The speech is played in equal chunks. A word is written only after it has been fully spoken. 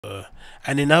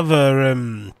And in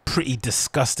other pretty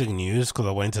disgusting news, because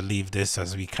I wanted to leave this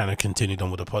as we kind of continued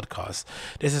on with the podcast,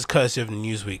 this is courtesy of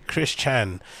Newsweek. Chris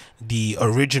Chan, the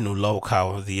original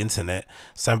lolcow of the internet,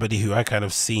 somebody who I kind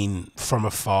of seen from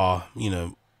afar,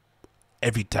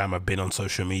 every time I've been on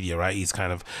social media, right? He's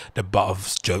kind of the butt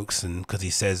of jokes, and because he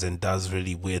says and does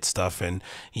really weird stuff, and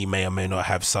he may or may not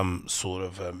have some sort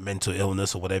of mental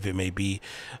illness or whatever it may be,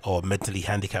 or mentally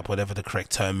handicapped, whatever the correct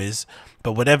term is.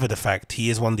 But whatever the fact, he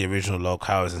is one of the original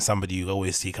lolcows and somebody you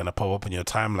always see kind of pop up on your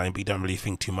timeline, but you don't really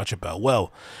think too much about.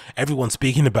 Well, everyone's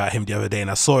speaking about him the other day,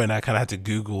 and I saw it, and I kind of had to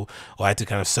Google, or I had to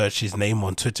kind of search his name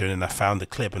on Twitter, and then I found the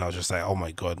clip, and I was just like, oh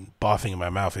my god, barfing in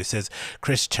my mouth. It says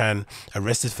Chris Chan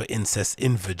arrested for incest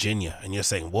in Virginia, and you're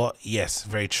saying, what? Yes,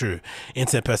 very true.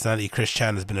 Internet personality Chris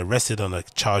Chan has been arrested on a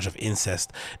charge of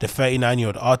incest. The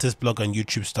 39-year-old artist, blogger, and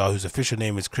YouTube star, whose official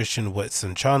name is Christian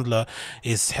Weston Chandler,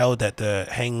 is held at the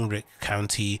Henrico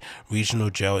County Regional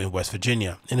Jail in West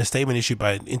Virginia. In a statement issued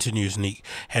by Internewsweek,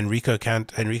 Henrico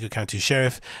County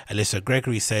Sheriff Alyssa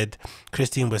Gregory said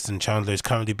Christine Weston Chandler is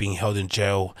currently being held in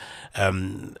jail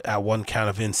at one count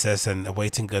of incest and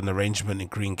awaiting an arraignment in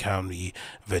Greene County,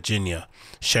 Virginia.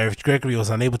 Sheriff Gregory was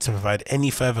unable to provide any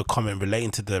further comment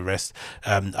relating to the arrest,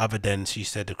 other than she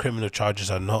said the criminal charges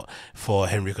are not for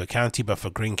Henrico County but for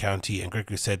Greene County, and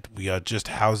Gregory said we are just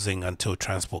housing until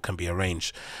transport can be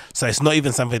arranged. So it's not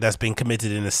even something that's been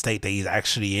committed in a state that he's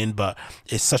actually in, but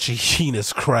it's such a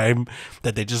heinous crime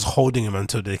that they're just holding him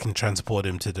until they can transport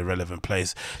him to the relevant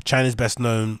place. China's best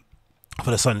known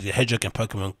for the Sonic the Hedgehog and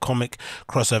Pokemon comic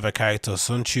crossover character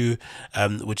Sunchu,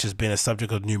 which has been a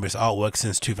subject of numerous artworks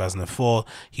since 2004.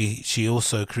 She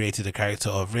also created the character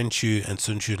of Rinchu and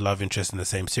Sunchu's love interest in the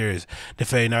same series. The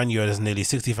 39-year-old has nearly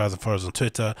 60,000 followers on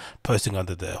Twitter, posting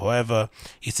under the however.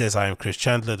 He says, I am Chris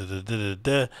Chandler.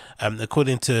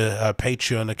 According to her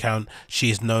Patreon account,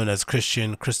 she is known as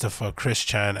Christian, Christopher, Chris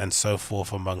Chan, and so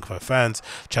forth among her fans.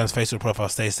 Chan's Facebook profile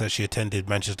states that she attended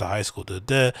Manchester High School.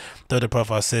 Though the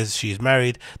profile says she is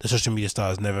married, the social media star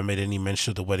has never made any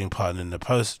mention of the wedding partner in the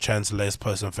post. Chan's latest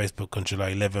post on Facebook on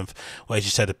July 11th, where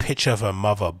she said a picture of her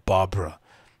mother, Barbara.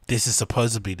 This is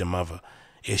supposedly the mother.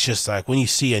 It's just like when you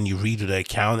see and you read the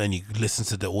account and you listen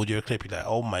to the audio clip, you're like,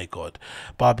 oh my god.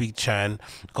 Barbie Chan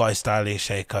got a stylish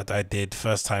haircut I did,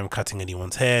 first time cutting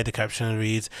anyone's hair. The caption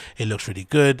reads, it looks really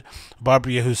good.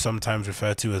 Barbie, who's sometimes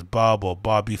referred to as Barb or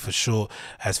Barbie for short,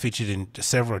 has featured in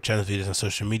several of Chan's videos and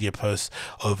social media posts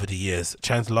over the years.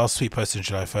 Chan's last tweet posted on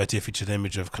July 30th featured an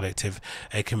image of Collective,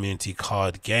 a community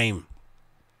card game.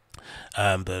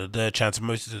 Chan's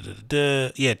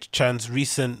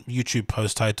recent YouTube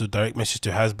post titled "Direct Message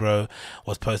to Hasbro"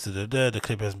 was posted. The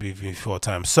clip has been viewed 4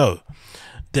 times. So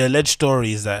the alleged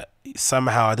story is that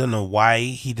somehow, I don't know why,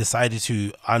 he decided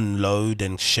to unload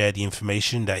and share the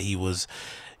information that he was,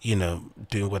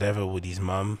 doing whatever with his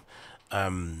mum,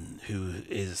 who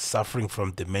is suffering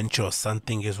from dementia or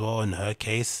something as well in her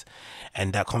case,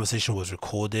 and that conversation was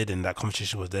recorded, and that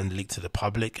conversation was then leaked to the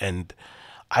public. And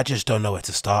I just don't know where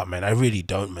to start, man. I really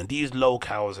don't, man. These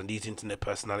lolcows and these internet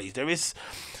personalities, there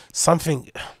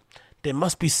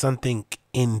must be something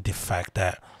in the fact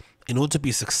that in order to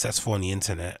be successful on the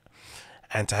internet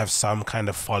and to have some kind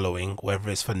of following, whether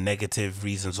it's for negative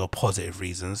reasons or positive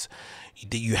reasons,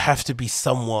 you have to be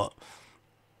somewhat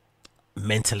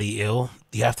mentally ill.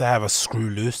 You have to have a screw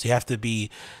loose. You have to be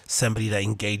somebody that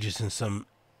engages in some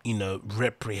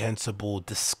reprehensible,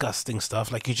 disgusting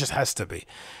stuff. Like, it just has to be.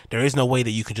 There is no way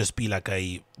that you can just be like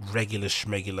a regular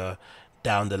schmegular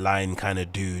down the line kind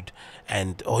of dude.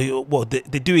 And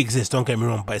they do exist, don't get me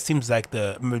wrong, but it seems like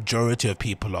the majority of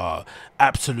people are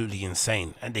absolutely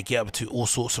insane and they get up to all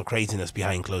sorts of craziness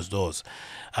behind closed doors.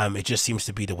 It just seems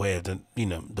to be the way of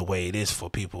the way it is for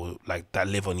people like that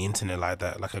live on the internet like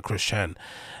that, like a Chris Chan.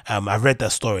 I read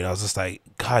that story and I was just like,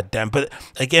 god damn. But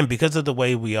again, because of the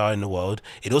way we are in the world,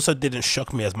 it also didn't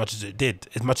shock me as much as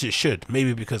it should.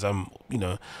 Maybe because I'm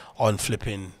on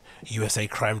flipping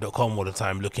usacrime.com all the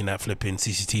time, looking at flipping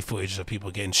CCTV footage of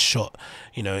people getting shot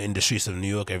in the streets of New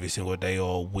York every single day,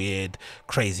 or weird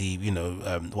crazy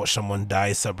watch someone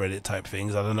die subreddit type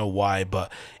things. I don't know why,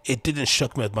 but it didn't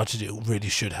shock me as much as it really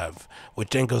should have, which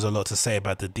then goes a lot to say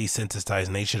about the desensitized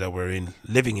nature that we're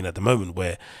living in at the moment,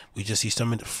 where we just see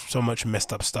so much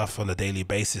messed up stuff on a daily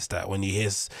basis that when you hear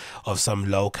of some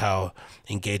lolcow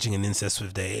engaging in incest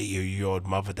with their 8-year-old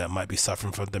mother that might be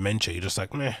suffering from dementia, you're just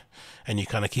like meh, and you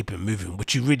kind of keep it moving,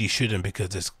 which you really shouldn't,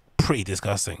 because it's pretty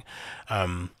disgusting,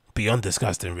 beyond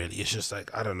disgusting really. It's just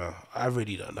like, I don't know, I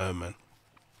really don't know, man.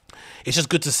 It's just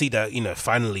good to see that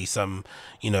finally some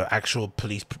actual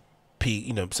police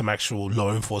some actual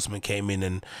law enforcement came in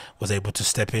and was able to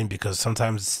step in, because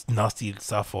sometimes nasty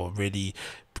stuff or really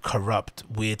corrupt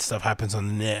weird stuff happens on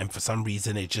the net, and for some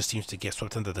reason it just seems to get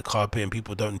swept under the carpet and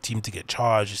people don't seem to get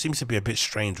charged. It seems to be a bit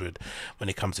strange when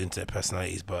it comes into their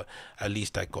personalities, but at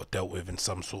least that got dealt with in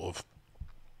some sort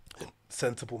of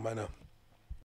sensible manner.